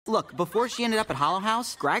Look, before she ended up at Hollow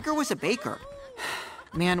House, Gregor was a baker.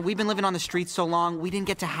 Man, we've been living on the streets so long, we didn't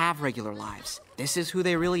get to have regular lives. This is who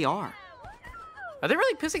they really are. Are they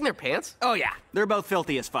really pissing their pants? Oh yeah, they're both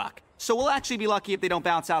filthy as fuck. So we'll actually be lucky if they don't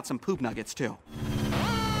bounce out some poop nuggets too.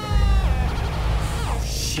 Oh,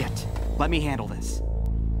 shit. Let me handle this.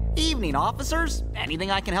 Evening, officers.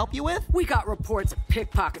 Anything I can help you with? We got reports of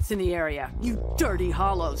pickpockets in the area. You dirty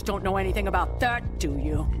hollows don't know anything about that, do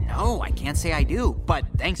you? No, I can't say I do, but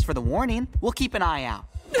thanks for the warning. We'll keep an eye out.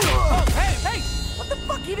 Oh, hey! What the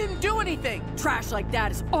fuck? He didn't do anything! Trash like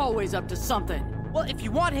that is always up to something. Well, if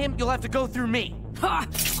you want him, you'll have to go through me. Ha!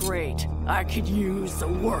 Great. I could use the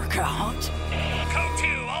workout. Code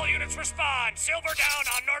 2, all units respond. Silver down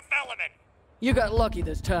on North Velleman. You got lucky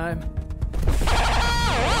this time.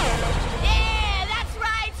 Yeah, that's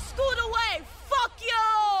right. Scoot away. Fuck you!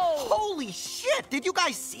 Holy shit! Did you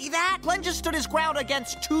guys see that? Glenn just stood his ground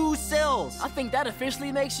against 2 sills. I think that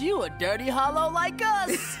officially makes you a dirty hollow like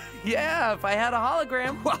us. Yeah, if I had a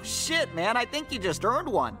hologram. Well, shit, man. I think you just earned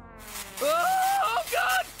one. Oh,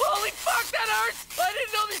 God! Holy fuck, that hurts! I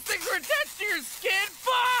didn't know these things were attached to your skin!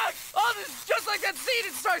 Fuck! Oh, this is just like that scene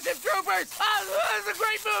in Starship Troopers! Oh, this is a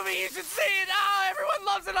great movie! You should see it! Oh, everyone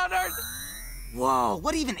loves it on Earth! Whoa,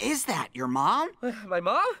 what even is that? Your mom? My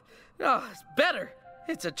mom? Oh, it's better.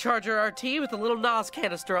 It's a Charger RT with a little NOS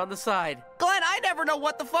canister on the side. Glenn, I never know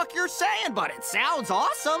what the fuck you're saying, but it sounds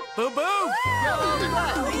awesome. Boom, boom! Go,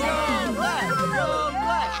 Glenn! Go, Glenn! Go,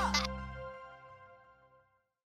 Glenn!